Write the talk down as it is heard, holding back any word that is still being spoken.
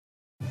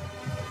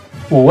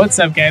Well, what's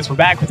up, guys? We're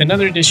back with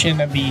another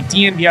edition of the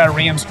DNVR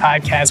Rams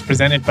podcast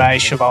presented by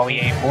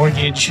Chevalier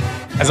Mortgage.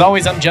 As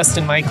always, I'm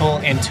Justin Michael,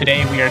 and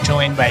today we are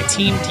joined by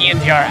Team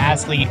DNVR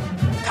athlete,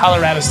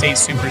 Colorado State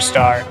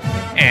superstar,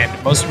 and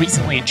most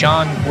recently,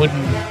 John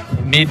Wooden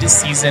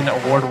mid-season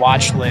award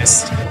watch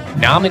list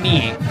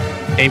nominee,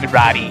 David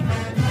Roddy.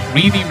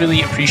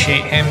 Really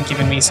appreciate him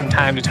giving me some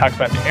time to talk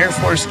about the Air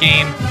Force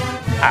game,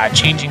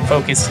 changing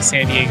focus to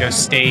San Diego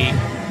State,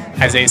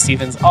 Isaiah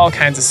Stevens, all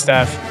kinds of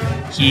stuff.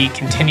 He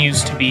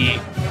continues to be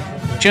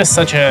just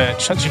such a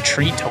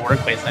treat to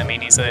work with. I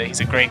mean, he's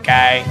a great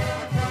guy,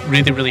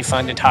 really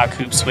fun to talk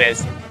hoops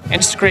with,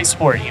 and just a great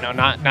sport. You know,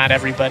 not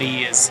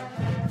everybody is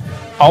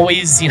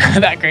always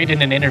that great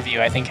in an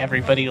interview. I think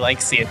everybody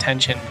likes the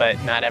attention,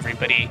 but not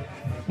everybody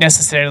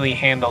necessarily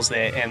handles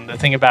it. And the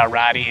thing about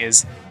Roddy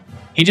is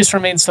he just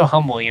remains so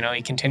humble. You know,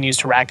 he continues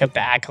to rack up the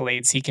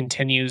accolades. He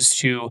continues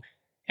to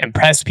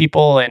impress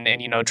people and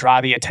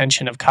draw the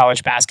attention of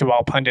college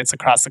basketball pundits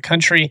across the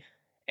country.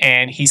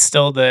 And he's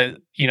still the,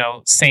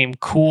 same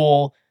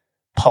cool,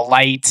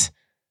 polite,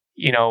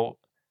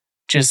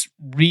 just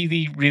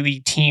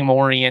really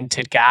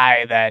team-oriented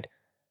guy that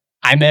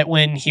I met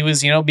when he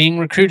was, being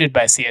recruited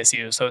by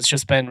CSU. So it's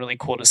just been really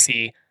cool to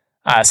see.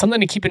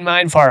 Something to keep in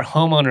mind for our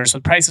homeowners.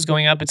 With prices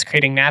going up, it's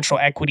creating natural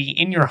equity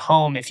in your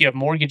home. If you have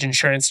mortgage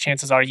insurance,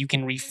 chances are you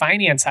can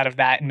refinance out of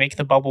that and make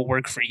the bubble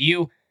work for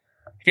you.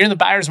 If you're in the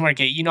buyer's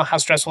market, you know how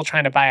stressful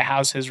trying to buy a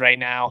house is right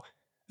now,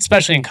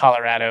 especially in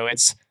Colorado.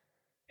 It's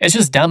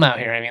just dumb out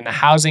here. I mean, the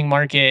housing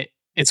market,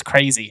 it's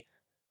crazy.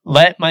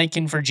 Let Mike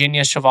and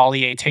Virginia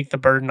Chevalier take the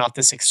burden off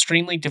this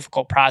extremely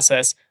difficult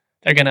process.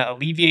 They're going to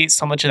alleviate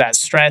so much of that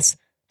stress.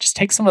 Just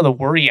take some of the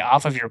worry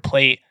off of your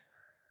plate.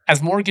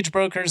 As mortgage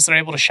brokers, they're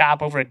able to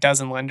shop over a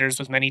dozen lenders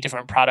with many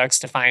different products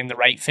to find the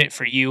right fit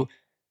for you.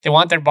 They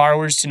want their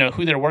borrowers to know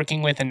who they're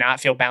working with and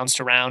not feel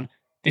bounced around.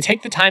 They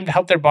take the time to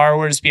help their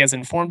borrowers be as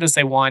informed as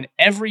they want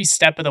every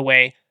step of the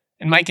way.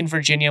 And Mike and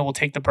Virginia will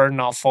take the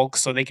burden off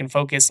folks so they can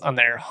focus on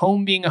their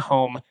home being a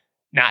home,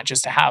 not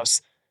just a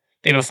house.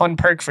 They have a fun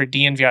perk for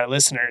DNVR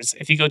listeners.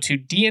 If you go to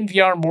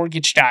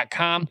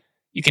dnvrmortgage.com,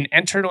 you can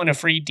enter to win a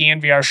free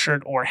DNVR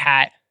shirt or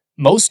hat.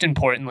 Most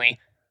importantly,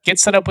 get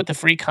set up with a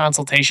free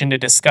consultation to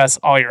discuss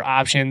all your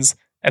options.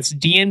 That's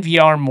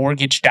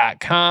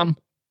dnvrmortgage.com.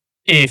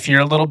 If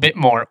you're a little bit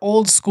more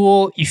old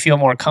school, you feel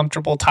more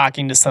comfortable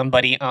talking to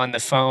somebody on the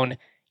phone,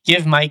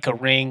 give Mike a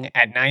ring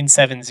at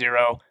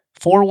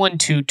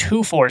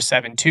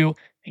 970-412-2472.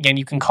 Again,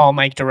 you can call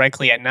Mike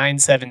directly at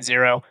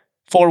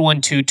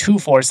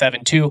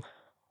 970-412-2472,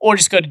 or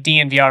just go to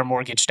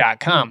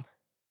dnvrmortgage.com.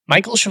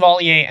 Michael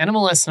Chevalier,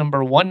 NMLS number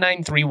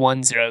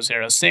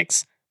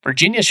 1931006.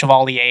 Virginia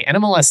Chevalier,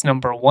 NMLS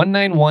number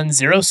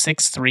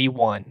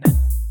 1910631.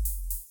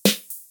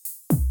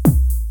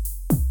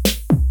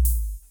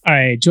 All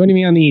right, joining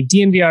me on the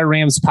DNVR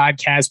Rams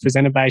podcast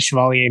presented by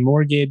Chevalier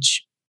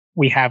Mortgage,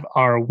 we have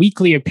our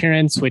weekly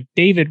appearance with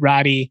David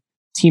Roddy,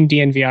 Team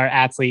DNVR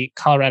athlete,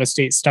 Colorado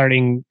State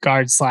starting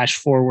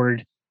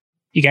guard/forward.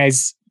 You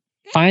guys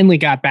finally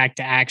got back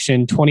to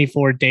action,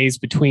 24 days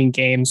between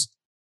games.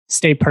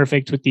 Stay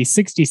perfect with the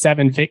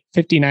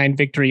 67-59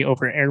 victory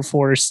over Air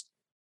Force.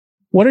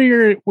 What are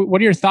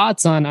your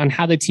thoughts on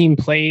how the team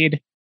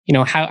played?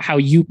 How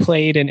you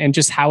played and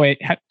just how it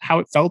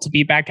felt to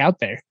be back out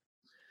there.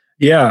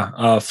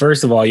 Yeah.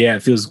 First of all, it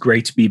feels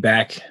great to be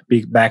back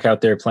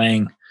out there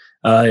playing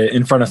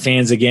in front of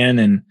fans again.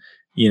 And,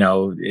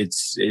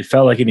 it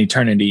felt like an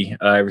eternity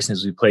ever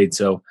since we played.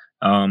 So,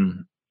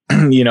 it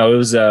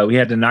was, we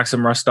had to knock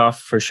some rust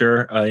off for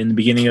sure in the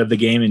beginning of the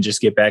game and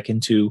just get back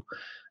into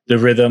the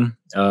rhythm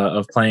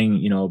of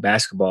playing,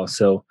 basketball.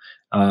 So,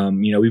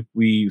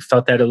 we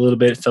felt that a little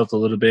bit, felt a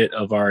little bit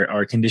of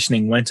our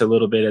conditioning went a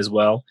little bit as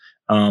well.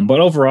 But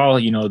overall,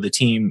 the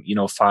team,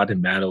 fought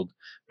and battled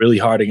really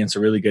hard against a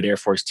really good Air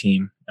Force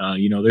team.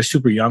 They're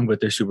super young,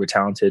 but they're super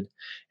talented,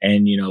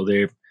 and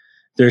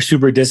they're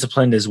super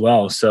disciplined as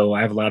well. So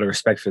I have a lot of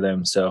respect for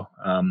them. So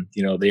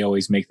they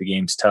always make the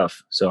games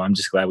tough. So I'm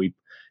just glad we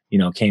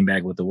came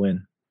back with the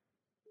win.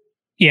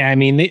 Yeah, I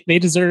mean they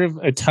deserve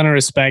a ton of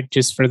respect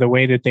just for the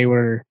way that they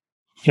were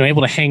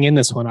able to hang in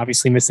this one.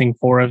 Obviously missing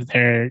 4 of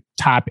their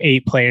top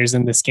 8 players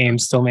in this game,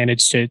 still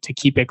managed to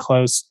keep it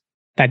close.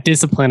 That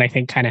discipline, I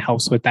think, kind of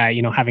helps with that.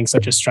 Having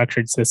such a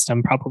structured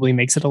system probably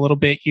makes it a little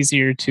bit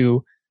easier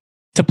to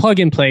plug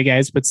and play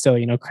guys, but still,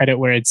 credit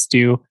where it's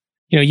due.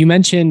 You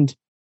mentioned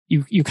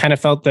you kind of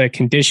felt the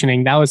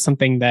conditioning. That was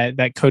something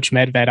that Coach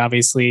Medved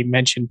obviously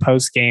mentioned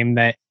post game,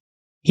 that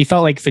he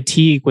felt like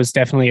fatigue was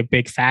definitely a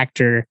big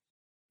factor.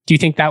 Do you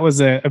think that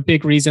was a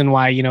big reason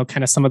why,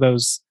 kind of some of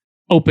those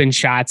open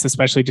shots,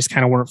 especially, just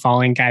kind of weren't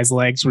falling? Guys'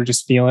 legs were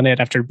just feeling it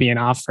after being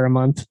off for a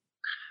month?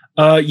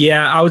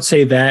 Yeah, I would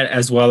say that,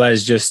 as well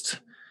as just,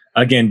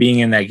 again, being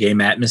in that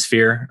game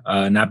atmosphere.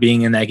 Not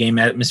being in that game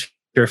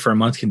atmosphere for a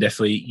month can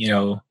definitely,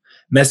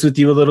 mess with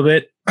you a little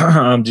bit.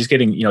 Just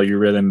getting, your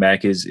rhythm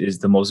back is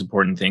the most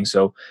important thing.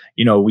 So,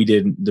 we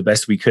did the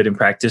best we could in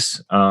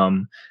practice.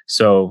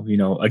 So,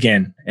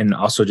 again, and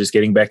also just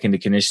getting back into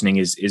conditioning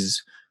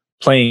is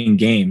playing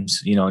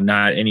games,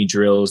 not any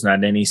drills,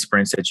 not any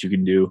sprints that you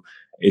can do.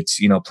 It's,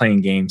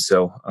 playing games.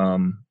 So,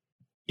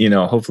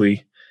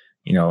 hopefully,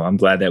 I'm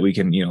glad that we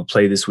can,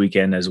 play this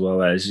weekend as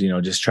well as,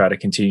 just try to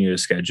continue to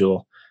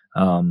schedule,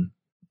 and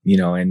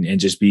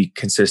just be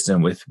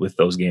consistent with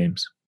those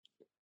games.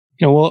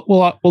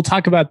 We'll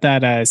talk about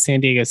that San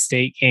Diego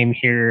State game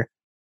here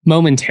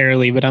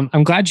momentarily, but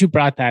I'm glad you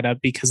brought that up,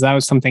 because that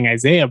was something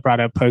Isaiah brought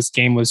up post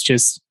game, was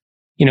just,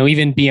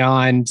 even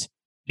beyond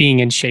being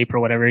in shape or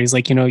whatever. He's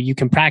like, you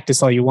can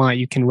practice all you want,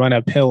 you can run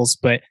up hills,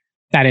 but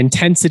that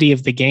intensity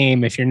of the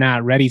game, if you're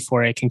not ready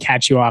for it, can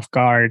catch you off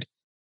guard.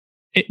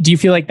 Do you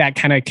feel like that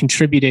kind of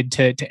contributed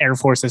to Air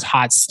Force's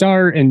hot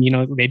start? And,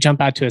 they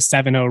jump out to a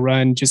 7-0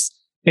 run, just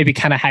maybe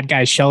kind of had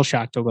guys shell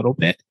shocked a little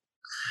bit?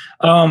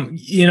 In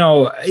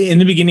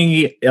the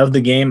beginning of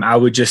the game, I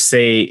would just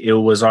say it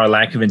was our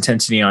lack of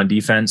intensity on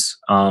defense.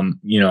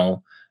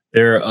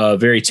 They're a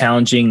very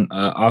challenging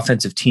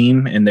offensive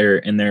team, and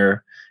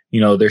their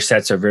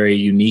sets are very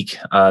unique.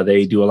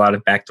 They do a lot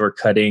of backdoor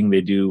cutting.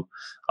 They do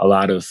a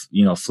lot of,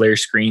 flare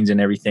screens and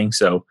everything.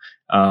 So,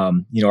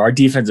 our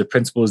defensive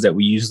principles that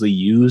we usually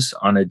use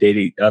on a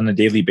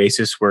daily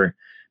basis were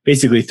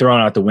basically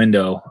thrown out the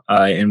window,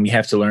 and we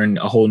have to learn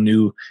a whole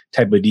new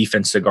type of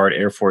defense to guard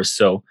Air Force.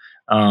 So,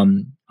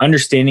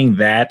 understanding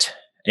that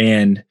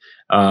and,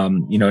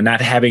 not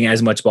having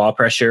as much ball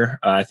pressure,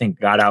 I think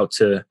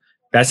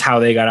that's how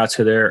they got out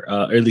to their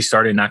early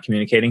start and not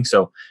communicating.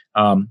 So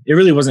it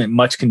really wasn't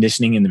much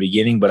conditioning in the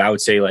beginning, but I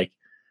would say like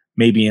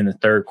maybe in the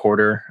third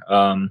quarter,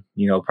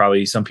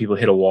 probably some people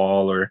hit a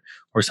wall or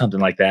something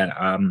like that.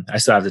 I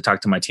still have to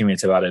talk to my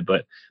teammates about it,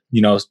 but,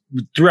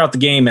 throughout the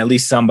game, at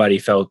least somebody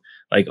felt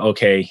like,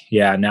 okay,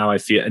 yeah, now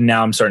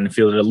I'm starting to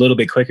feel it a little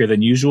bit quicker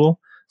than usual.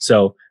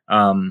 So,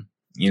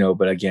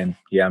 but again,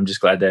 yeah, I'm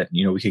just glad that,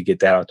 we could get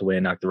that out the way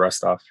and knock the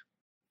rust off.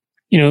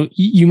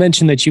 You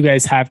mentioned that you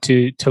guys have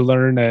to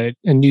learn a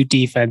new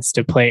defense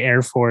to play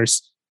Air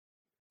Force.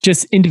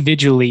 Just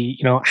individually,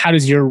 how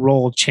does your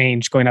role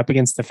change going up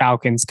against the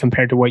Falcons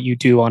compared to what you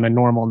do on a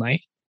normal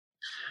night?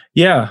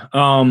 Yeah.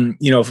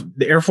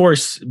 The Air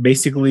Force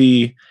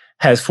basically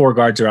has 4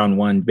 guards around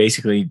one,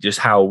 basically just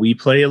how we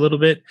play a little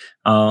bit.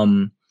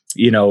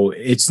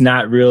 It's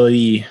not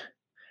really,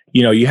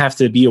 you have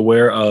to be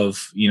aware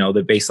of,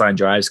 the baseline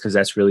drives, because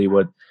that's really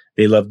what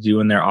they love to do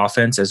in their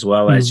offense, as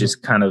well as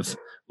just kind of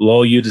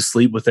lull you to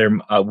sleep with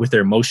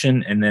their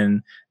motion, and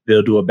then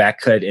they'll do a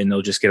back cut and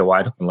they'll just get a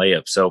wide open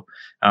layup. So,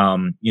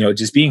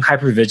 just being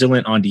hyper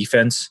vigilant on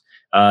defense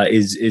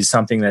is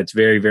something that's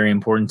very, very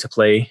important to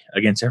play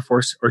against Air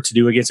Force, or to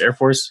do against Air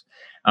Force.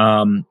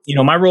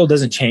 My role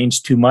doesn't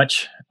change too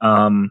much.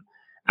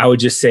 I would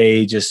just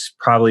say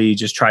probably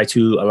try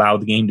to allow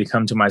the game to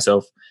come to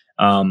myself,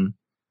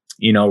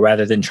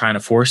 rather than trying to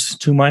force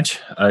too much,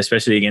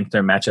 especially against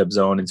their matchup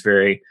zone. It's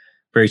very,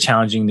 very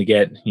challenging to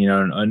get,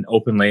 an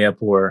open layup,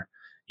 or,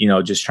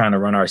 just trying to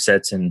run our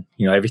sets, and,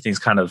 everything's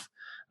kind of,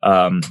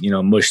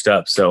 mushed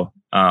up. So,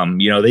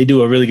 they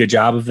do a really good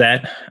job of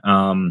that.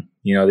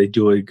 They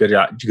do a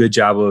good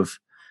job of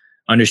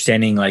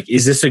understanding, like,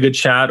 is this a good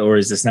shot or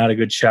is this not a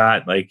good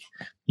shot? Like,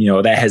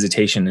 that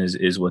hesitation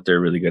is what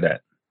they're really good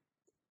at.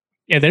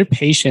 Yeah, their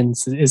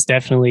patience is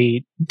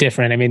definitely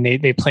different. I mean,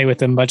 they play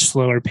with a much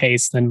slower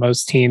pace than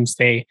most teams.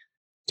 They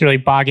really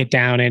bog it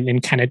down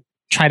and kind of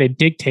try to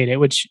dictate it,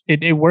 which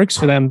it works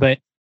for them. But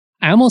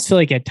I almost feel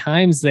like at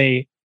times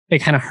they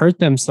kind of hurt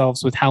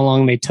themselves with how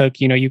long they took.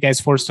 You guys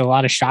forced a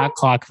lot of shot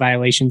clock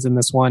violations in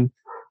this one.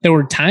 There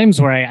were times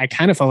where I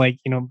kind of felt like,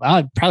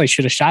 I probably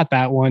should have shot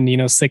that one,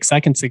 6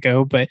 seconds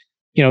ago. But,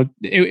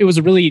 it was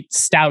a really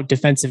stout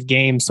defensive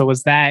game. So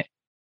was that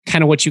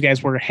kind of what you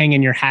guys were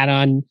hanging your hat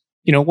on?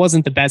 It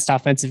wasn't the best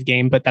offensive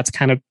game, but that's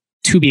kind of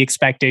to be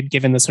expected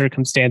given the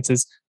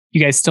circumstances. You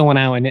guys still went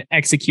out and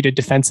executed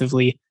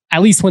defensively,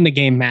 at least when the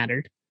game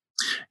mattered.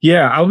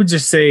 Yeah, I would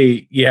just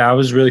say, I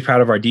was really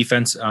proud of our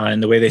defense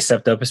and the way they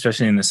stepped up,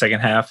 especially in the second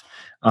half.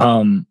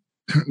 Again,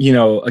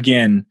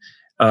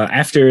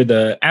 after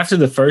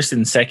the first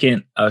and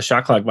second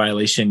shot clock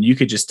violation, you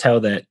could just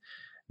tell that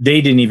they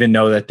didn't even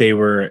know that they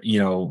were,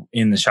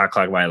 in the shot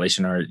clock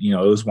violation, or, it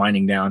was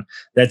winding down.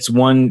 That's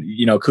one,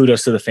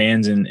 kudos to the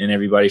fans and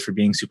everybody for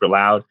being super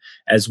loud,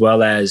 as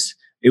well as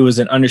it was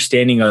an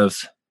understanding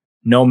of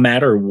no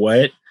matter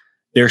what,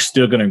 they're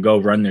still going to go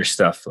run their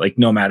stuff. Like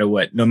no matter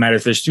what, no matter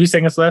if there's 3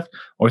 seconds left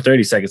or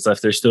 30 seconds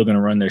left, they're still going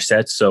to run their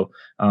sets. So,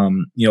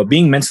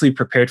 being mentally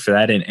prepared for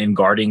that and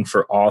guarding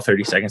for all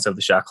 30 seconds of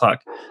the shot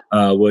clock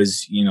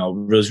was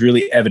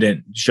really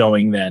evident,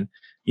 showing that,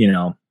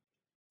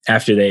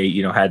 after they,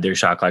 had their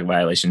shot clock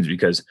violations,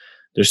 because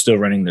they're still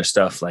running their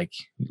stuff like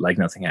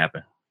nothing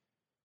happened.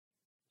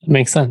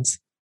 Makes sense.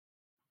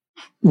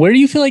 Where do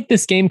you feel like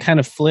this game kind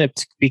of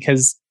flipped?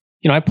 Because,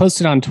 I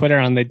posted on Twitter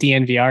on the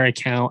DNVR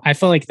account. I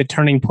felt like the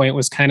turning point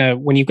was kind of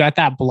when you got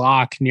that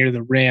block near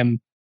the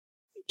rim,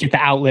 get the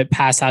outlet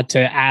pass out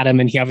to Adam,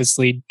 and he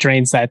obviously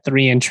drains that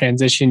 3 in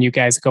transition. You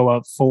guys go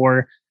up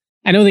 4.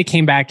 I know they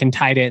came back and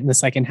tied it in the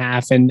second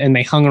half, and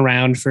they hung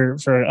around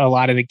for a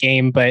lot of the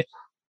game, but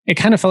it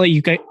kind of felt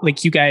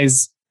like you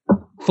guys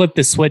flipped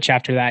the switch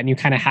after that and you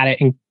kind of had it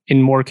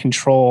in more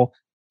control.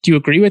 Do you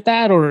agree with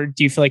that, or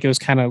do you feel like it was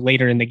kind of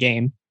later in the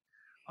game?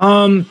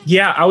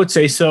 Yeah, I would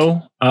say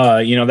so.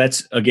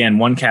 That's again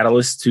one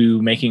catalyst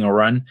to making a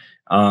run.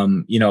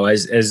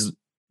 As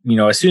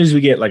soon as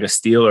we get like a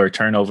steal or a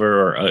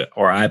turnover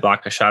or I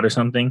block a shot or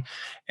something,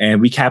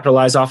 and we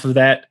capitalize off of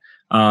that,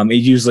 it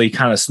usually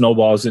kind of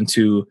snowballs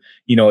into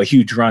a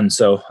huge run.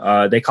 So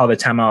they call the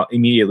timeout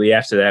immediately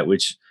after that,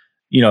 which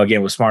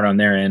again was smart on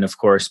their end, of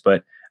course.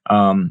 But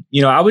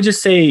I would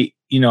just say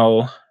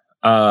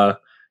John's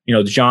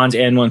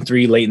and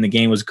 1-3 late in the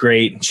game was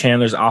great.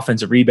 Chandler's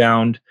offensive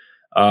rebound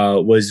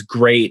was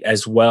great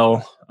as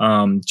well.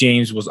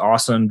 James was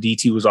awesome.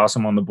 DT was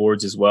awesome on the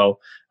boards as well.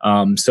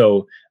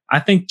 So I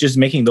think just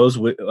making those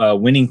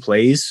winning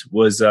plays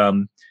was,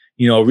 a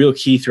real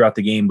key throughout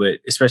the game, but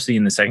especially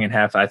in the second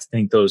half, I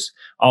think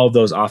all of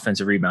those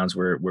offensive rebounds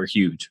were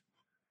huge.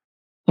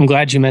 I'm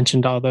glad you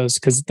mentioned all those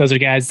because those are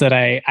guys that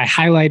I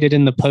highlighted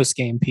in the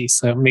post-game piece.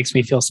 So it makes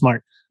me feel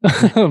smart.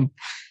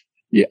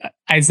 Yeah,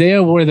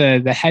 Isaiah wore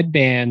the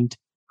headband.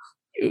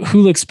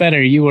 Who looks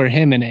better, you or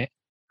him in it?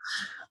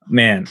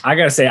 Man, I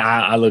gotta say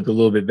I look a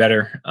little bit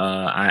better.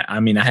 I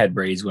had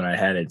braids when I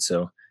had it,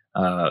 so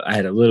I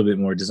had a little bit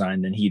more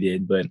design than he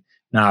did. But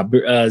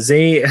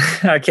Zay,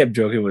 I kept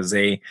joking with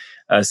Zay,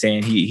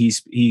 saying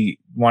he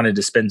wanted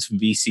to spend some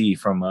VC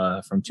from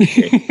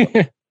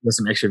 2K. With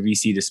some extra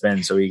VC to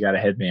spend, so he got a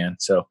headband.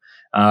 So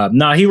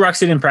he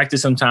rocks it in practice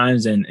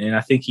sometimes, and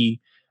I think he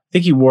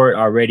wore it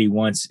already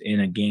once in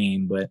a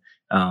game, but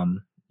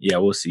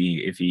we'll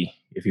see if he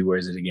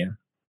wears it again.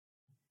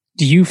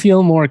 Do you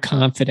feel more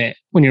confident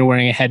when you're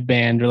wearing a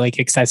headband or like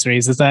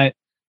accessories? I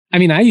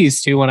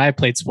used to when I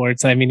played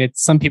sports.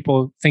 Some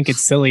people think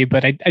it's silly,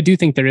 but I do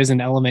think there is an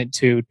element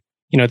to,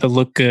 the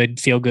look good,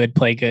 feel good,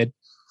 play good.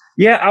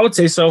 Yeah, I would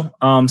say so.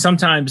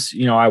 Sometimes,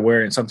 I wear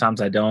it and sometimes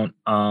I don't.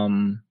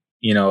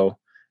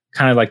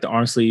 Kind of like the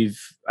arm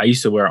sleeve. I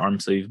used to wear arm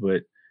sleeve,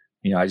 but,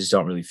 I just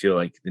don't really feel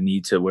like the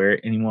need to wear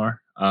it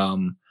anymore.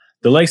 The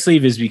leg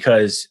sleeve is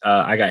because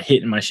I got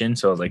hit in my shin.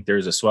 So like there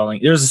was a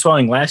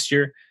swelling last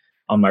year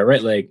on my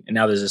right leg, and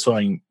now there's a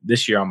swelling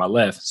this year on my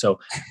left. So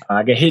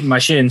I get hit in my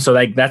shin. So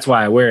that's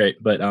why I wear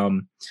it. But,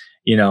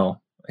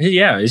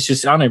 it's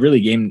just on a really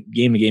game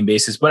to game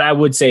basis. But I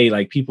would say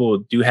like people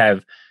do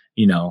have,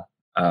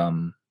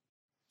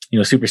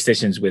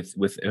 superstitions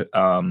with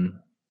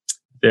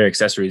their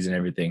accessories and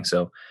everything.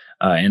 So,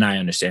 and I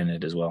understand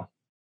it as well.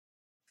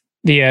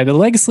 Yeah, the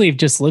leg sleeve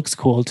just looks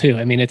cool too.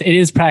 It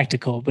is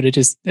practical, but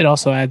it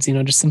also adds,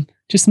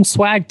 just some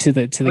swag to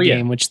the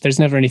game, which there's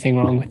never anything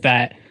wrong with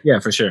that. Yeah,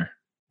 for sure.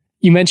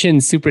 You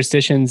mentioned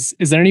superstitions.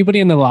 Is there anybody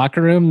in the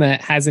locker room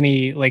that has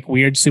any like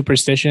weird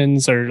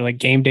superstitions or like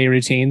game day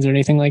routines or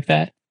anything like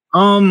that?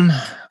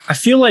 I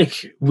feel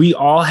like we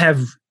all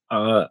have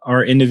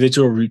our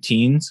individual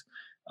routines.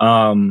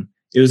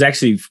 It was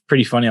actually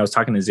pretty funny. I was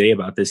talking to Zay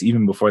about this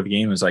even before the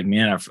game. I was like,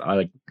 man, I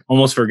like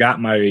almost forgot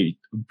my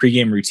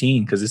pregame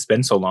routine because it's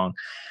been so long.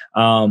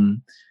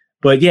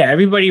 But yeah,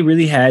 everybody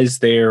really has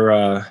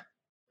their,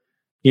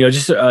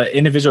 just an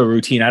individual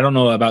routine. I don't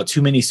know about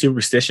too many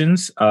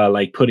superstitions,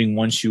 like putting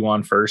one shoe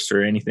on first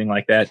or anything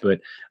like that.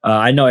 But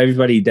I know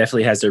everybody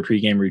definitely has their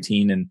pregame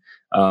routine. And,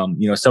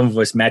 some of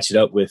us match it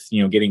up with,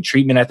 getting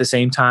treatment at the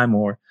same time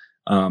or,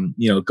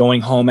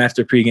 going home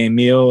after pregame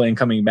meal and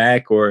coming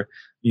back or,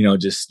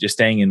 just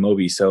staying in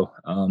Moby. So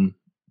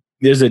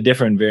there's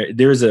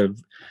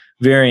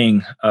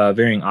varying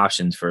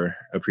options for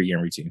a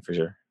pregame routine for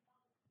sure.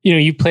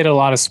 You played a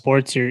lot of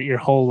sports your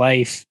whole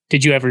life.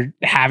 Did you ever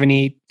have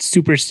any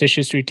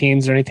superstitious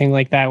routines or anything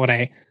like that? When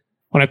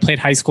I played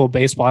high school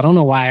baseball, I don't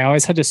know why I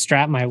always had to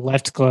strap my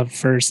left glove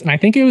first. And I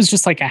think it was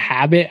just like a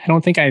habit. I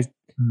don't think I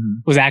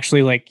was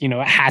actually like, it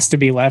has to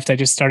be left. I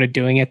just started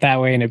doing it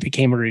that way and it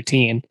became a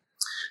routine.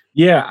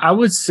 Yeah, I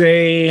would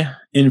say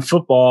in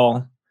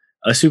football,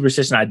 a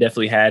superstition I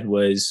definitely had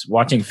was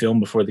watching film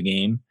before the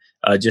game,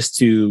 just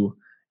to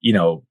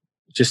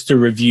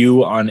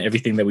review on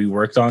everything that we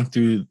worked on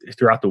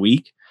throughout the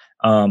week.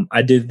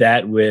 I did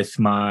that with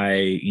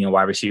my,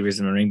 wide receivers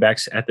and running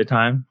backs at the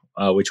time,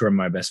 which were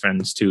my best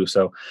friends too.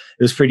 So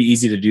it was pretty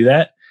easy to do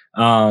that.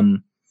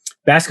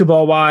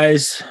 Basketball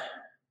wise,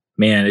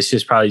 man, it's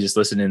just probably just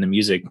listening to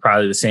music,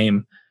 probably the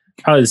same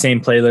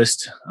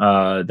playlist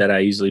that I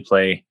usually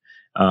play.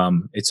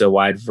 It's a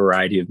wide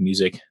variety of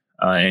music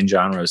and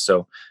genres.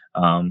 So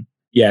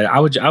I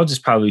would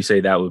just probably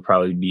say that would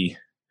probably be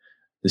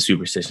the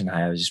superstition I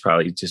have, is just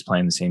probably just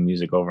playing the same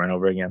music over and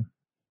over again.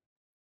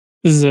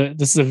 This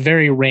is a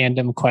very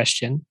random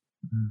question.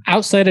 Mm-hmm.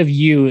 Outside of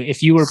you,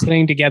 if you were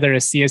putting together a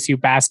CSU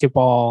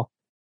basketball,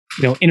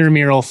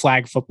 intramural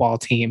flag football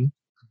team,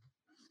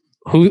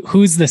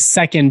 who's the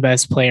second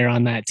best player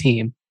on that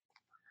team?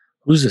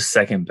 Who's the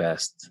second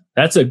best?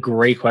 That's a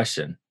great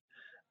question.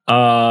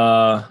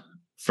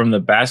 From the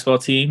basketball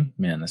team,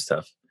 man, that's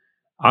tough.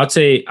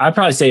 I'd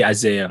probably say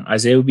Isaiah.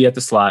 Isaiah would be at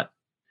the slot,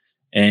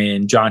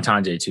 and John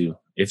Tanjay too.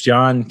 If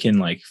John can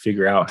like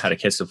figure out how to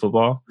catch the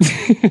football,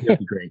 he'll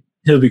be great.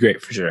 He'll be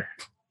great for sure.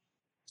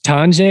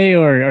 Tanjay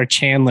or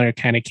Chandler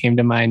kind of came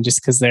to mind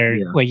just because they're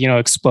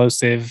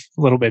explosive,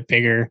 a little bit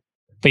bigger.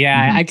 But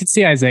yeah, I could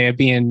see Isaiah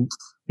being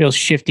real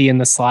shifty in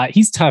the slot.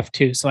 He's tough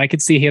too, so I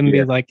could see him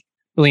be like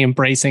really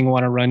embracing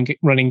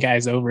running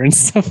guys over and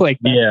stuff like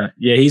that.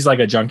 Yeah, he's like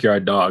a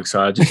junkyard dog.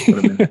 So I just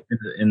put him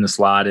in the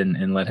slot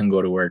and let him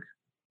go to work.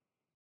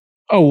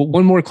 Oh,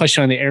 one more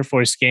question on the Air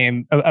Force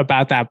game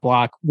about that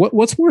block.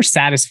 What's more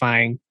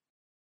satisfying?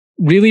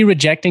 Really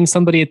rejecting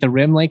somebody at the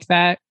rim like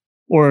that,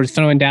 or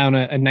throwing down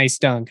a nice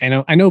dunk?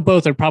 I know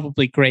both are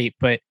probably great,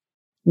 but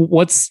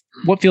what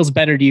feels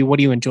better to you? What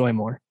do you enjoy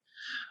more?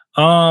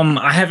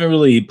 I haven't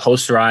really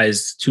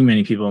posterized too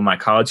many people in my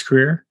college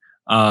career.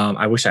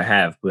 I wish I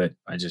have, but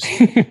I just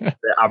the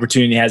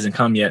opportunity hasn't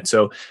come yet.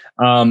 So,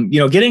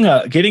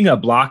 getting a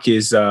block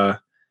is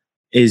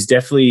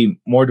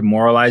definitely more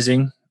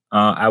demoralizing.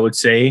 I would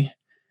say,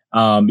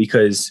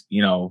 because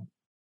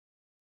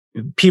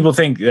people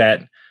think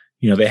that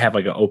they have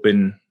like an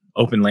open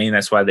lane.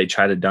 That's why they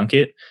try to dunk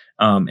it.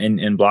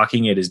 And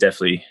blocking it is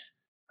definitely,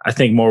 I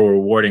think, more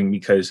rewarding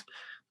because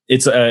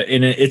it's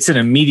an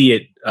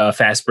immediate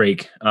fast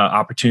break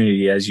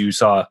opportunity, as you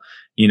saw,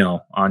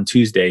 on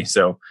Tuesday.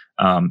 So,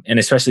 and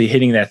especially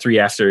hitting that three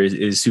after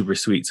is super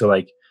sweet. So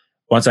like,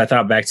 once I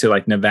thought back to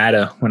like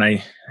Nevada when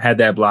I had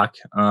that block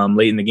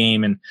late in the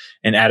game and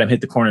Adam hit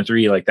the corner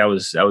three, like that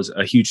was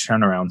a huge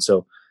turnaround.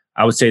 So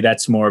I would say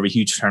that's more of a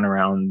huge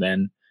turnaround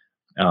than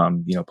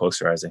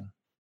posterizing.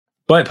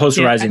 But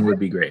posterizing would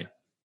be great.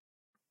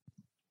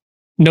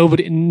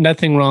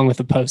 Nothing wrong with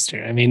a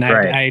poster. I mean,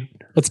 I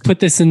let's put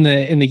this in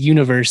the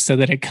universe so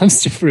that it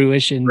comes to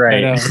fruition.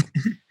 Right. But,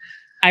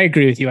 I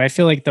agree with you. I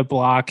feel like the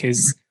block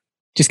is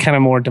just kind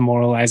of more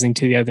demoralizing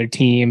to the other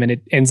team, and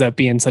it ends up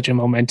being such a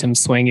momentum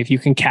swing if you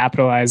can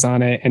capitalize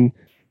on it and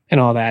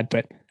all that.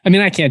 But I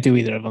mean, I can't do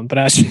either of them. But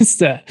I was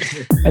just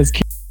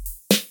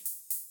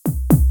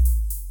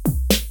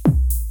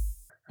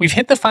We've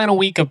hit the final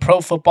week of pro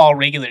football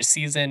regular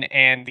season,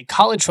 and the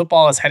college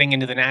football is heading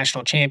into the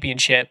national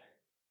championship.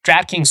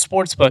 DraftKings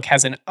Sportsbook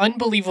has an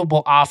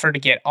unbelievable offer to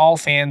get all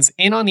fans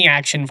in on the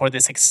action for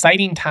this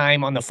exciting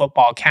time on the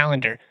football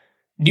calendar.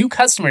 New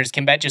customers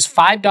can bet just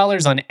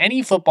 $5 on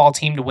any football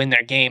team to win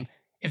their game.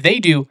 If they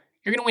do,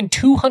 you're going to win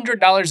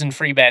 $200 in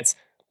free bets.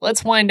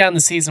 Let's wind down the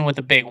season with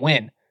a big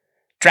win.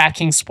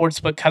 DraftKings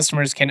Sportsbook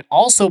customers can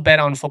also bet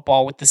on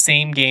football with the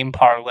same game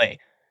parlay.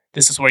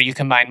 This is where you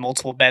combine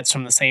multiple bets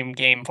from the same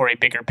game for a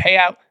bigger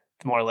payout.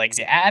 The more legs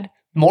you add,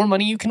 the more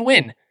money you can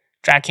win.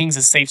 DraftKings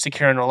is safe,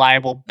 secure, and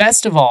reliable.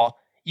 Best of all,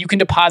 you can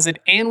deposit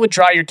and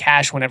withdraw your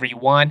cash whenever you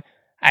want.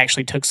 I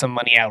actually took some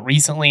money out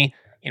recently.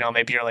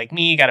 Maybe you're like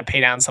me, got to pay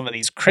down some of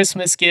these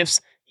Christmas gifts.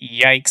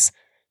 Yikes.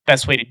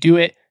 Best way to do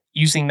it,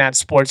 using that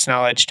sports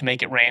knowledge to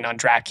make it rain on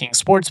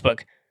DraftKings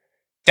Sportsbook.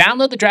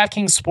 Download the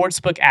DraftKings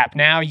Sportsbook app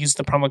now. Use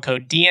the promo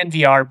code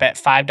DNVR, bet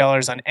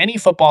 $5 on any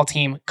football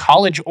team,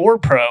 college or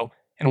pro,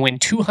 and win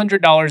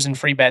 $200 in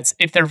free bets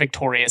if they're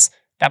victorious.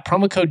 That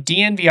promo code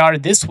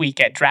DNVR this week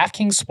at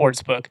DraftKings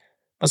Sportsbook.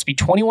 Must be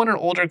 21 or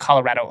older,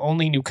 Colorado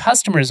only, new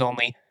customers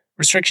only.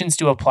 Restrictions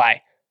do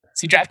apply.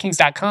 See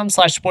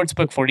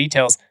DraftKings.com/sportsbook for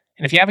details.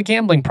 And if you have a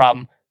gambling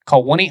problem,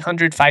 call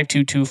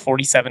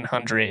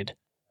 1-800-522-4700.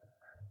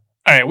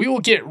 All right, we will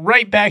get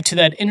right back to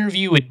that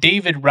interview with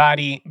David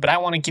Roddy, but I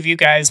want to give you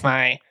guys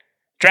my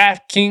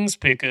DraftKings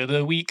pick of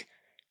the week.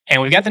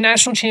 And we've got the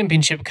national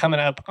championship coming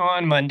up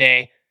on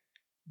Monday.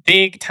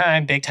 Big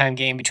time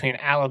game between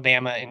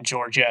Alabama and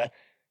Georgia.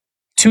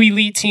 Two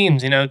elite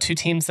teams, two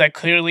teams that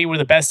clearly were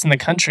the best in the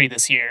country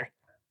this year.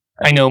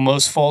 I know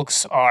most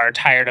folks are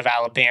tired of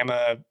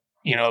Alabama,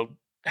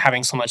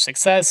 having so much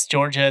success,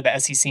 Georgia, the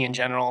SEC in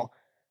general.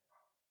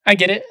 I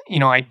get it,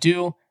 I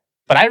do,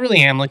 but I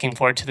really am looking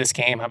forward to this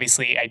game.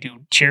 Obviously, I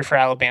do cheer for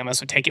Alabama,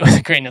 so take it with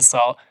a grain of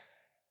salt.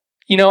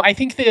 I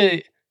think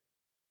that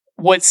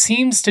what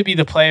seems to be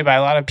the play by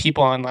a lot of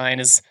people online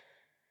is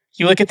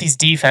you look at these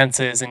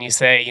defenses and you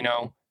say,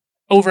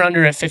 over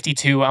under at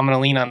 52, I'm going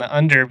to lean on the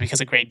under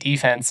because of great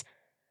defense.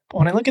 But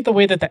when I look at the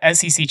way that the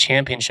SEC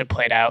championship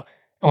played out,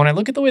 and when I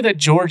look at the way that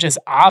Georgia's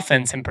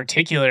offense in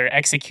particular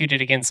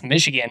executed against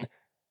Michigan,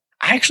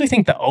 I actually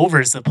think the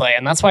over is the play,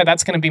 and that's why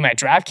that's going to be my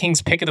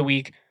DraftKings pick of the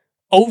week.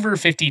 Over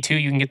 52,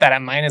 you can get that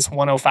at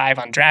 -105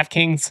 on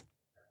DraftKings.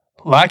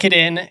 Lock it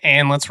in,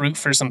 and let's root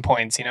for some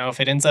points. If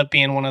it ends up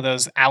being one of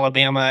those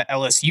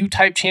Alabama-LSU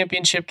type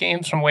championship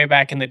games from way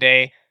back in the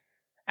day,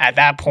 at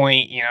that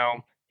point,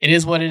 it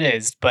is what it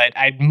is. But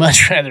I'd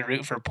much rather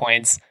root for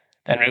points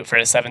than root for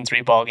a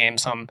 7-3 ball game.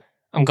 So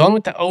I'm going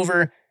with the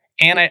over,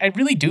 and I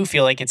really do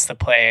feel like it's the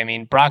play. I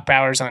mean, Brock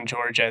Bowers on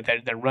Georgia,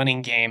 their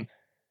running game,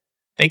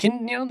 they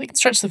can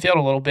stretch the field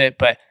a little bit,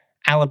 but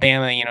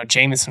Alabama,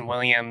 Jamison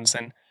Williams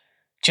and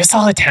just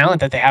all the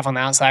talent that they have on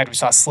the outside. We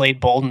saw Slade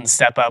Bolden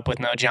step up with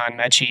no John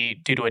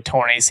Mechie due to a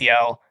torn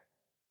ACL.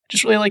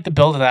 Just really like the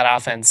build of that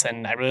offense,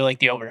 and I really like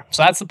the over.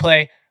 So that's the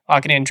play.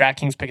 Lock it in,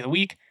 DraftKings pick of the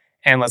week.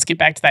 And let's get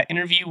back to that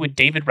interview with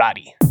David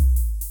Roddy.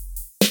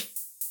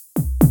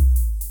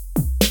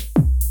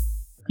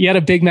 You had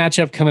a big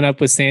matchup coming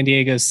up with San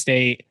Diego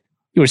State.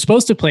 You were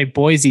supposed to play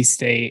Boise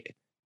State.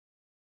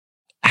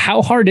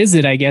 How hard is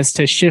it, I guess,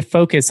 to shift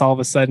focus all of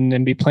a sudden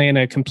and be playing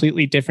a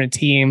completely different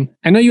team?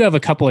 I know you have a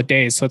couple of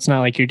days, so it's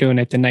not like you're doing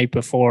it the night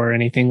before or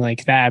anything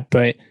like that,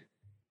 but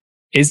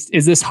is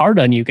this hard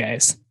on you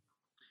guys?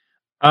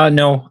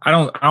 No, I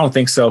don't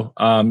think so.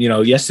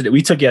 Yesterday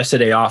we took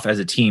yesterday off as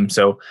a team,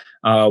 so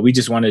we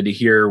just wanted to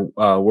hear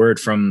word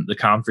from the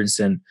conference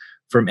and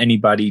from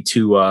anybody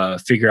to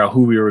figure out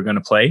who we were going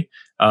to play.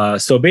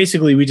 So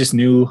basically, we just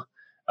knew,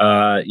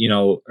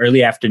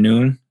 early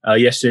afternoon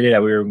yesterday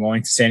that we were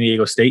going to San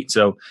Diego State.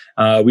 So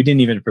we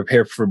didn't even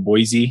prepare for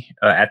Boise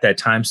at that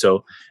time.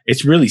 So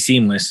it's really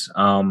seamless.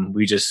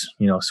 We just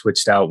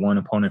switched out one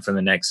opponent for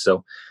the next.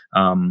 So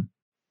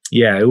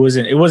it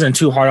wasn't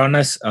too hard on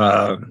us.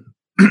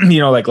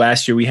 Like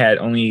last year we had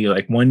only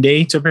like one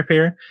day to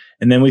prepare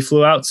and then we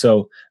flew out.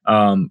 So,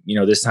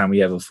 this time we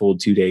have a full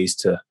 2 days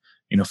to,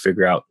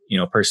 figure out,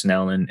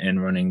 personnel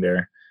and running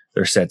their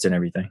sets and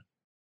everything.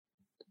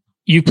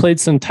 You played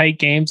some tight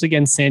games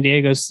against San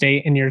Diego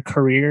State in your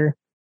career.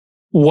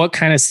 What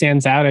kind of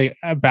stands out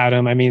about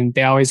them? I mean,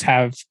 they always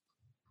have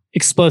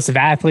explosive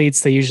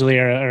athletes. They usually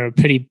are a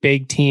pretty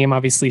big team,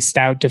 obviously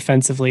stout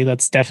defensively.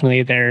 That's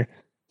definitely their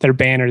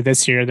banner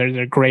this year.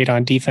 They're great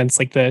on defense,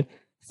 like the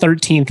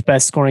 13th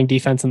best scoring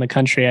defense in the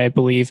country, I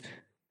believe.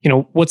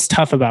 What's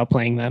tough about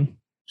playing them?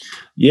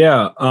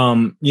 Yeah.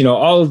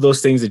 All of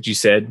those things that you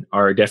said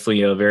are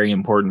definitely a very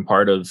important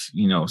part of,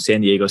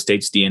 San Diego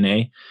State's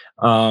DNA.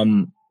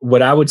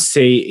 What I would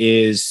say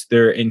is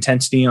their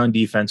intensity on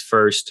defense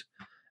first.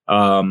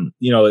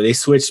 They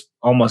switch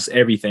almost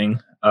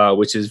everything,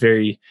 which is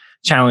very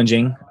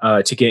challenging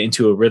to get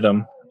into a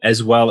rhythm,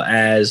 as well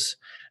as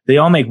they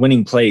all make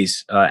winning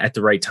plays at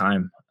the right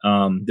time.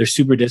 They're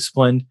super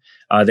disciplined.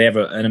 They have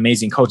an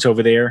amazing coach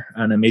over there,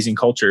 an amazing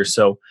culture.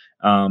 So,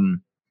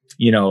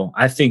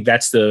 I think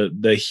that's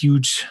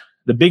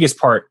the biggest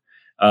part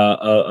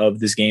of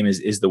this game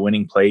is the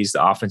winning plays,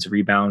 the offensive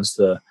rebounds,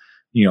 the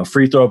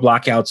free throw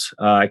blockouts.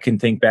 I can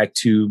think back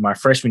to my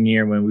freshman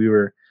year when we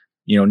were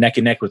neck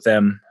and neck with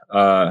them.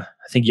 I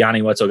think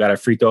Yanni Wetzel got a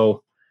free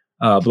throw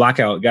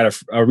blockout, got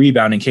a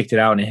rebound and kicked it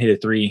out and hit a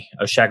three.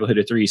 Shackle hit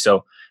a three.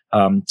 So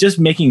just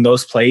making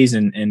those plays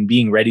and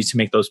being ready to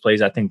make those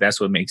plays, I think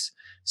that's what makes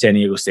San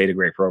Diego State a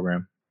great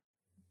program.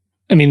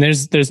 I mean,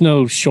 there's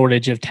no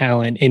shortage of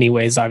talent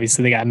anyways.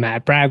 Obviously, they got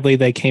Matt Bradley.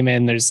 They came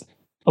in. There's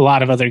a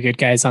lot of other good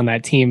guys on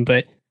that team.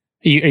 But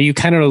are you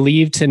kind of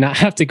relieved to not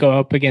have to go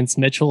up against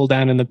Mitchell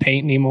down in the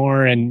paint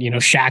anymore and,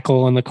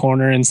 Shackle in the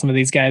corner and some of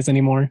these guys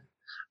anymore?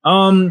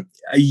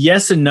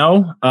 Yes and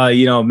no.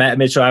 Matt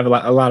Mitchell, I have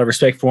a lot of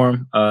respect for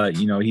him.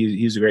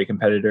 He's a great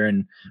competitor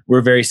and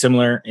we're very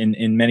similar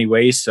in many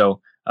ways. So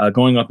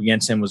going up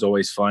against him was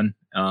always fun.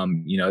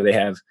 They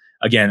have,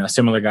 again, a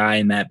similar guy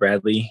in Matt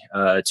Bradley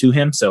to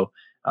him. So,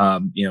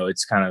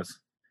 it's kind of,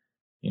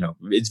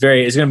 it's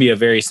going to be a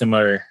very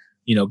similar,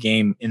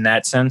 game in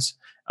that sense.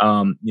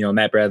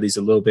 Matt Bradley's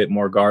a little bit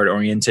more guard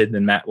oriented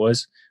than Matt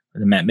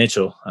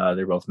Mitchell.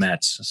 They're both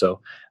Matts.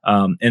 So,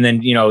 and then,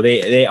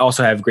 they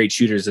also have great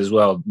shooters as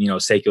well.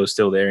 Seiko's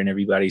still there and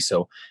everybody.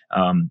 So,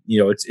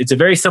 it's a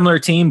very similar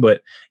team,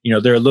 but,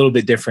 they're a little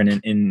bit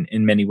different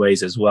in many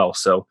ways as well.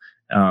 So,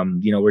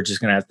 we're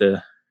just going to have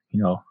to,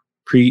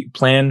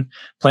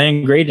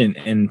 plan great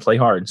and play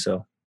hard.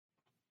 So,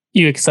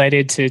 you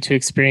excited to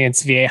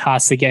experience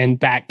Viejas again,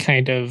 back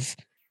kind of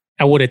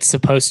at what it's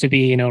supposed to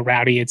be?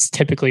 Rowdy, it's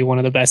typically one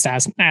of the best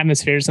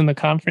atmospheres in the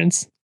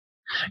conference.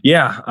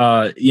 Yeah,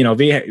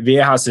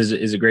 Viejas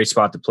is a great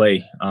spot to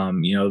play.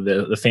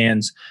 The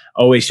fans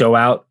always show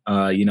out.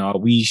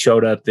 We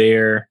showed up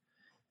their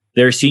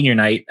senior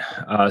night,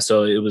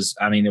 so it was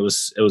a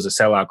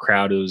sellout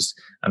crowd. It was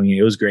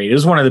great. It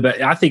was one of the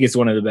best. I think it's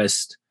one of the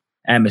best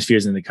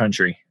atmospheres in the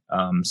country.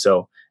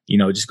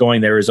 Just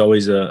going there is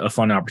always a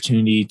fun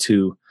opportunity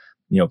to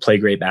play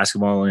great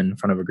basketball in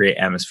front of a great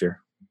atmosphere.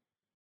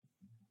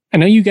 I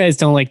know you guys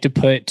don't like to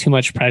put too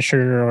much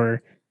pressure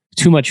or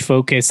too much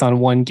focus on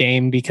one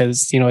game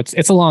because,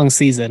 it's a long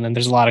season and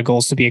there's a lot of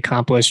goals to be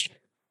accomplished.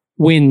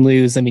 Win,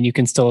 lose, you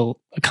can still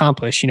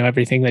accomplish,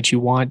 everything that you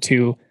want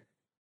to.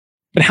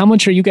 But how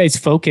much are you guys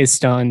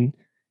focused on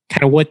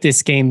kind of what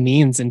this game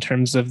means in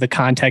terms of the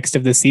context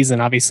of the season?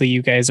 Obviously,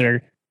 you guys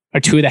are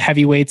two of the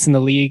heavyweights in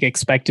the league,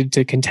 expected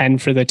to contend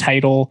for the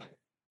title.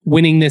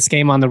 Winning this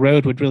game on the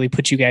road would really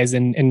put you guys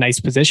in nice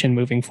position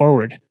moving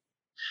forward.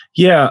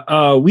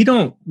 Yeah, we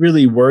don't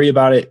really worry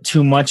about it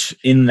too much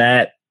in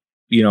that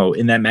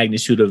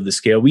magnitude of the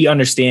scale. We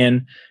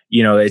understand,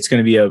 it's going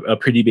to be a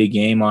pretty big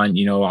game on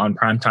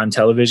primetime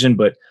television,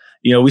 but,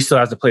 we still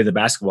have to play the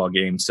basketball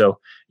game. So,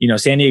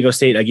 San Diego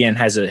State, again,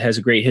 has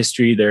a great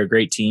history. They're a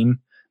great team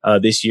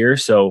this year.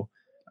 So,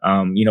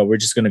 we're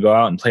just going to go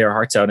out and play our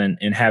hearts out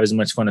and have as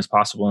much fun as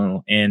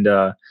possible and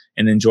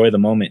enjoy the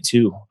moment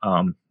too.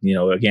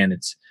 Again,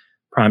 it's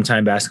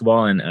primetime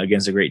basketball and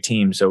against a great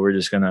team. So we're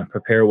just going to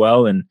prepare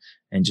well and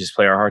just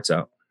play our hearts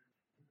out.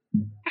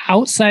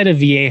 Outside of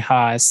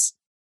Viejas,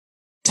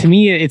 to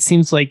me, it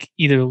seems like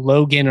either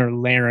Logan or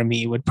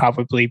Laramie would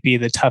probably be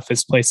the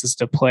toughest places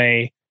to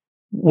play.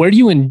 Where do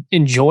you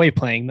enjoy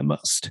playing the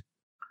most?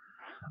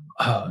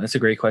 Oh, that's a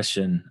great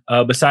question.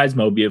 Besides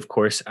Moby, of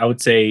course, I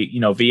would say,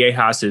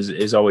 Viejas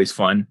is always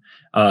fun.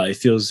 It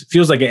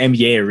feels like an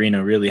NBA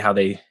arena, really, how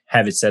they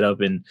have it set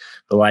up, and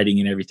the lighting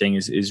and everything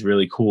is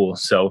really cool.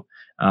 So,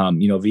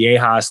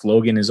 Viejas,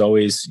 Logan is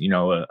always,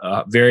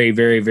 a very,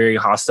 very, very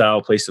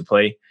hostile place to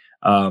play.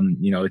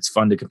 It's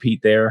fun to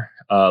compete there.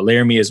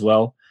 Laramie as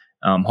well.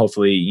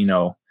 Hopefully,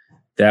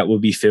 that will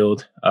be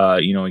filled.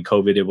 In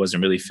COVID, it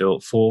wasn't really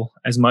filled full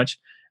as much.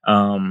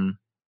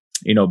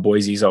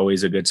 Boise's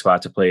always a good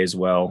spot to play as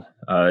well.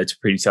 It's a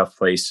pretty tough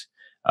place.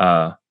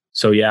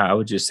 So yeah, I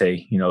would just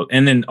say,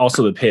 and then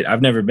also the pit.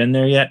 I've never been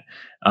there yet.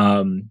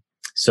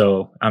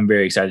 So I'm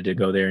very excited to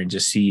go there and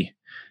just see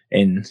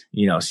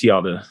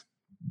all the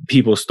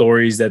people's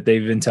stories that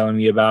they've been telling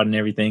me about and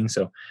everything.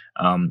 So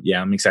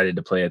yeah, I'm excited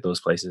to play at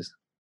those places.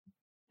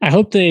 I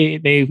hope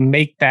they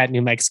make that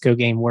New Mexico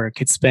game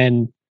work. It's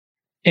been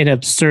an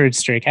absurd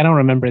streak. I don't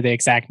remember the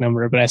exact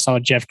number, but I saw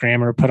Jeff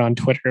Grammer put on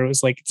Twitter. It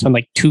was like, it's been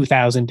like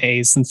 2,000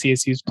 days since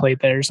CSU's played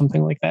there or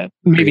something like that.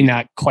 Maybe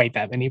not quite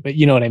that many, but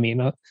you know what I mean?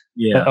 A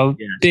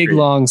big, great.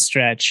 Long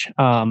stretch.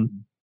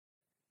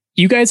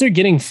 You guys are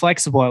getting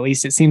flexible, at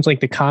least it seems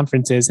like the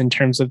conference is, in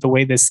terms of the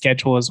way this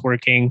schedule is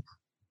working.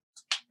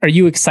 Are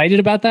you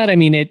excited about that? I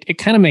mean, it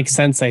kind of makes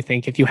sense, I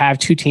think. If you have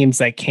two teams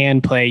that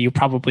can play, you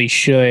probably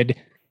should.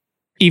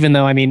 Even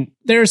though, I mean,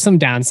 there are some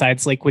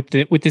downsides, like with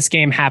this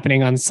game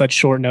happening on such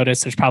short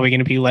notice, there's probably going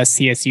to be less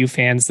CSU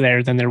fans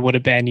there than there would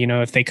have been,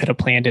 if they could have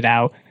planned it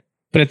out.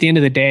 But at the end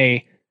of the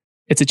day,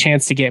 it's a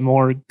chance to get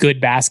more good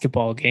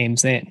basketball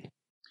games in.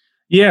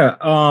 Yeah,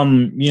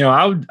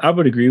 I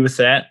would agree with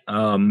that.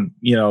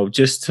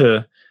 Just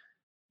to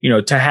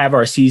have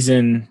our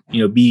season,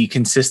 be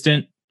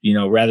consistent,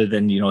 rather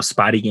than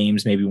spotty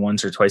games maybe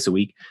once or twice a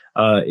week,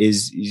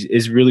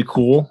 is really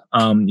cool.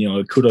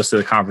 Kudos to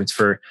the conference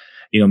for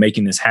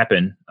making this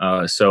happen.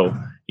 So,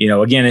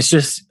 again, it's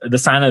just the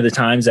sign of the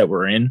times that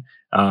we're in.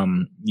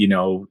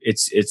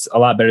 It's a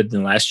lot better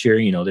than last year.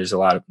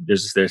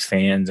 There's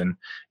fans, and,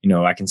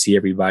 I can see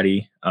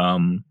everybody.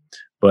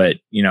 But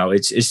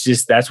it's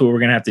just, that's what we're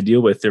going to have to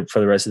deal with for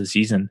the rest of the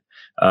season.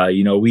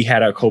 We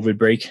had our COVID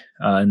break,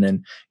 and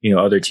then,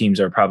 other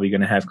teams are probably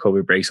going to have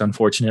COVID breaks,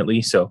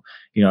 unfortunately. So,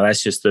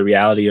 that's just the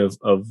reality of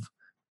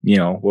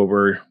what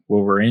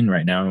we're in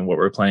right now and what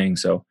we're playing.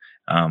 So,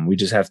 we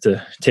just have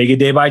to take it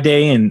day by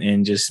day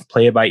and just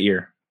play it by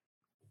ear.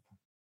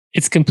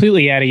 It's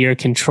completely out of your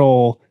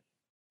control.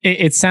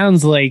 It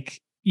sounds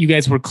like you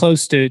guys were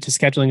close to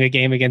scheduling a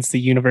game against the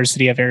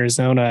University of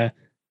Arizona.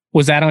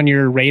 Was that on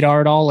your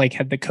radar at all? Like,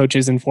 had the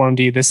coaches informed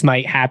you this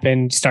might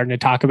happen, starting to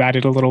talk about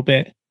it a little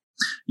bit?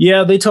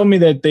 Yeah, they told me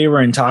that they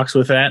were in talks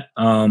with that.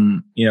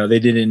 They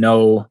didn't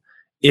know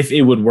if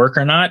it would work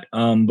or not.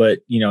 But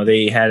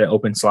they had an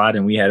open slot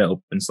and we had an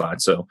open slot.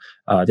 So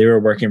they were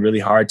working really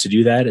hard to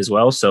do that as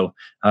well. So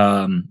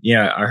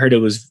I heard it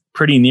was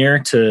pretty near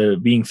to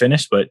being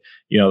finished, but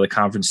the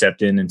conference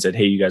stepped in and said,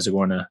 "Hey, you guys are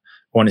going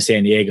to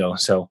San Diego."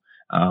 So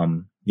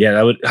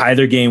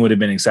either game would have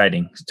been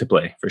exciting to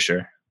play for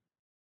sure.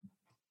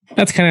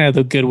 That's kind of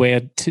the good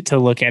way to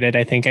look at it,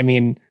 I think. I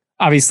mean,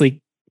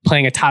 obviously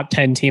playing a top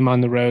 10 team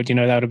on the road, that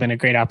would have been a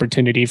great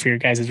opportunity for your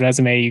guys'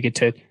 resume. You get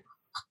to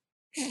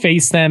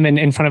face them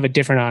in front of a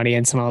different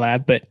audience and all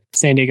that. But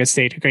San Diego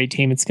State, a great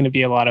team. It's going to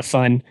be a lot of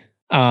fun.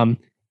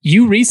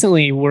 You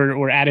recently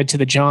were added to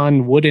the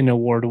John Wooden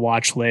Award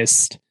watch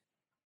list.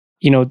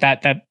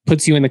 That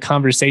puts you in the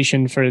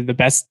conversation for the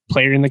best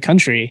player in the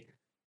country.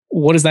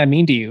 What does that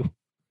mean to you?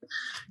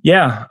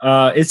 Yeah,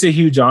 it's a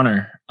huge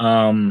honor.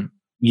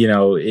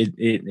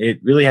 It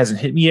really hasn't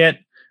hit me yet.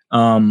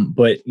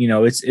 But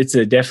it's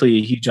definitely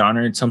a huge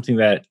honor. It's something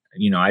that,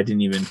 I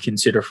didn't even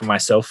consider for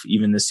myself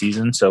even this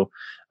season. So,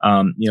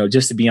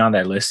 just to be on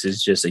that list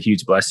is just a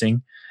huge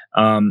blessing.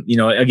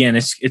 Again,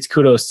 it's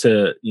kudos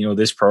to,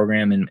 this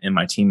program and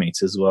my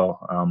teammates as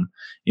well.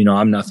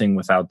 I'm nothing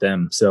without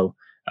them. So,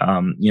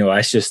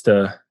 it's just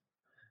a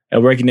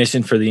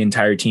recognition for the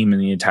entire team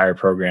and the entire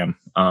program.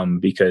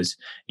 Because,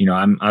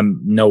 I'm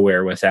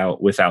nowhere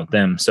without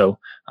them. So,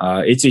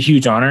 it's a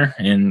huge honor,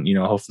 and,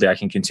 hopefully I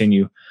can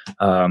continue,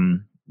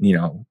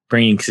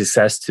 bringing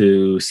success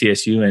to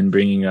CSU and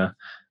bringing a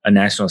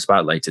national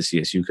spotlight to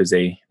CSU, because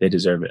they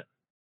deserve it.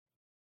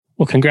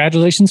 Well,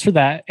 congratulations for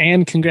that.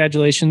 And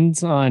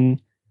congratulations on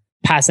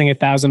passing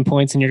 1,000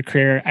 points in your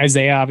career.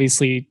 Isaiah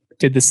obviously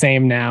did the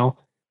same now.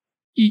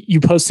 You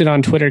posted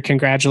on Twitter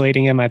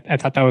congratulating him. I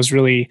thought that was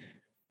really,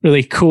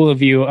 really cool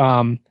of you.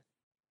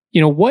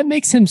 What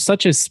makes him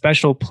such a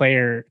special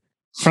player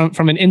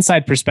from an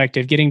inside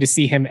perspective, getting to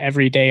see him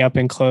every day up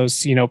and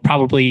close,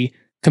 probably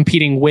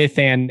competing with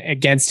and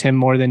against him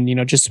more than,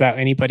 just about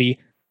anybody.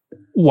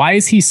 Why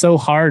is he so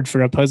hard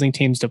for opposing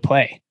teams to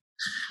play?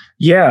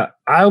 Yeah,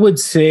 I would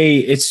say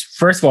it's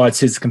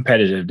his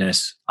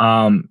competitiveness,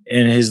 and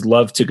his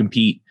love to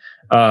compete.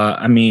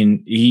 I've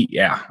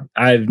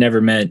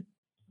never met,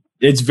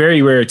 it's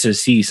very rare to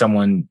see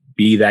someone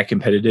be that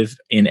competitive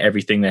in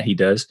everything that he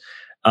does.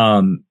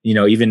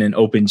 Even in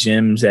open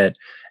gyms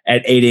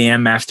at 8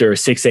 a.m. after a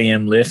 6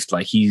 a.m. lift.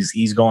 Like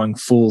he's going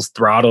full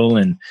throttle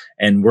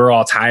and we're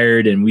all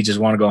tired and we just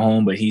want to go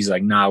home. But he's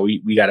like, nah,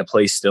 we got to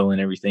play still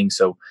and everything.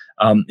 So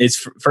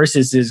it's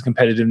his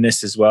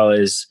competitiveness as well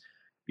as,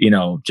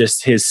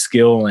 just his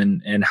skill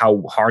and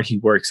how hard he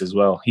works as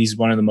well. He's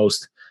one of the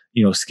most,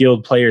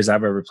 skilled players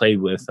I've ever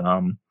played with.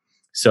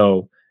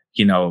 So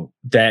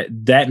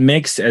that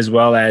mix, as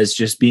well as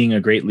just being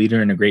a great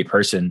leader and a great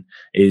person,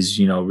 is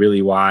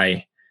really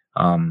why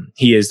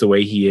he is the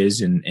way he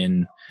is,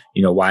 and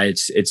why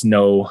it's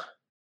no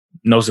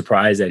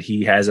surprise that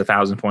he has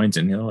 1,000 points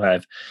and he'll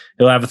have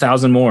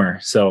 1,000 more.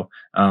 So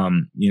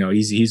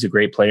he's a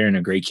great player and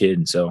a great kid,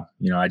 and so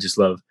I just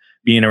love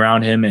being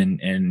around him,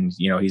 and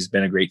he's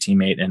been a great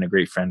teammate and a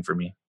great friend for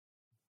me.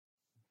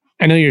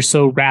 I know you're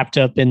so wrapped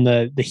up in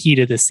the heat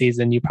of the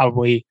season, you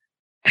probably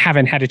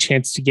haven't had a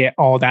chance to get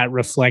all that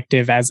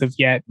reflective as of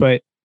yet,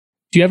 but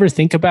do you ever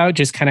think about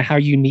just kind of how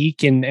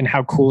unique and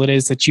how cool it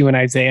is that you and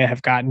Isaiah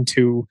have gotten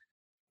to,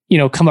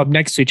 come up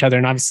next to each other?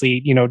 And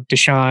obviously,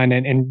 Deshaun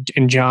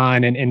and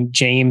John and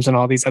James and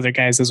all these other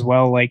guys as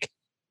well. Like,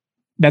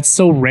 that's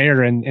so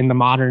rare in the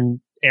modern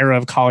era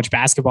of college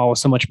basketball, with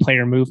so much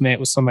player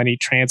movement, with so many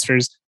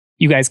transfers.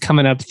 You guys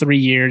coming up 3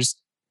 years,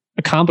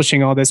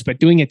 accomplishing all this, but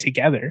doing it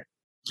together.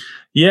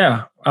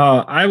 Yeah.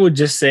 I would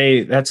just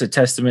say that's a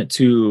testament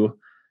to,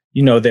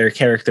 their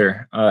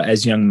character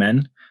as young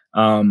men,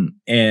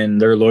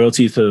 and their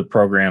loyalty to the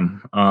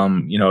program.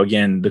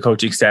 Again, the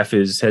coaching staff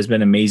has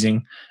been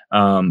amazing.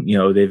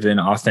 They've been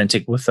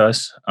authentic with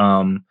us,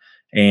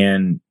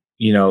 and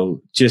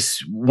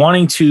just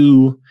wanting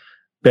to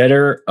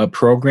better a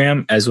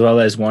program as well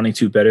as wanting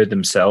to better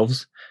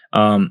themselves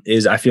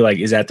I feel like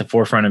is at the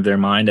forefront of their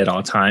mind at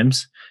all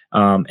times,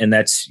 and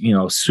that's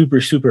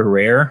super, super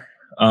rare,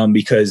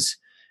 because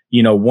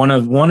one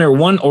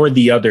or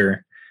the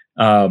other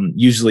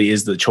usually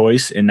is the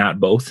choice and not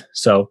both.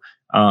 So,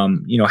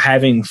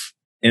 having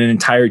an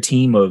entire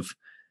team of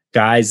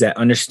guys that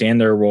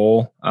understand their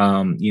role,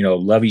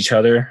 love each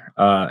other,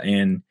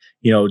 and,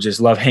 just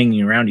love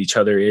hanging around each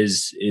other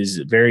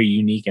is very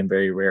unique and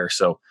very rare.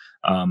 So,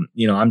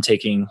 I'm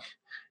taking,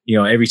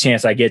 every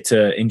chance I get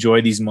to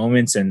enjoy these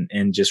moments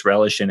and just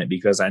relish in it,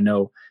 because I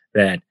know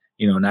that,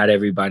 not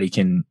everybody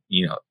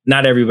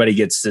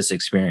gets this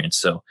experience.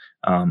 So,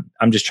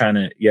 I'm just trying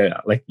to,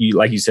 like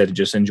you said, to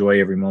just enjoy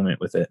every moment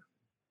with it.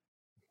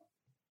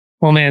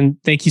 Well, man,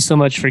 thank you so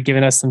much for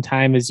giving us some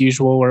time. As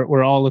usual,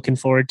 we're all looking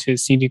forward to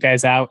seeing you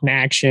guys out in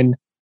action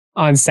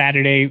on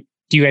Saturday.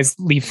 Do you guys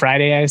leave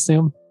Friday, I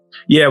assume?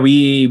 Yeah,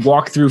 we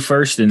walk through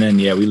first, and then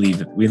we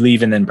leave. We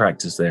leave and then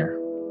practice there.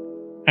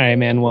 All right,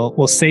 man.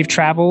 Well, safe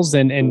travels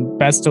and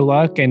best of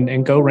luck,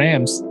 and go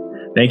Rams.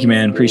 Thank you,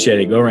 man. Appreciate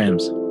it. Go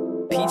Rams.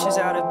 Peaches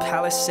out of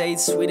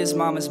Palisades, sweet as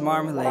mama's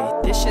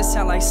marmalade. This shit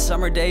sound like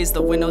summer days,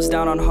 the windows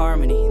down on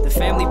Harmony. The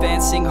family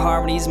band sing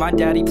harmonies, my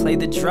daddy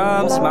played the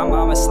drums. My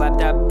mama slapped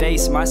that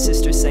bass, my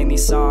sister sang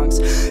these songs.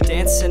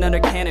 Dancing under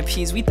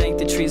canopies, we thank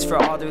the trees for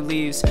all their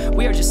leaves.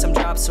 We are just some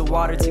drops of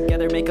water,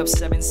 together make up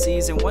 7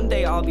 seas. And one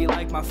day I'll be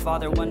like my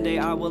father, one day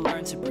I will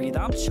learn to breathe.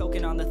 I'm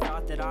choking on the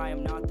thought that I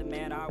am not that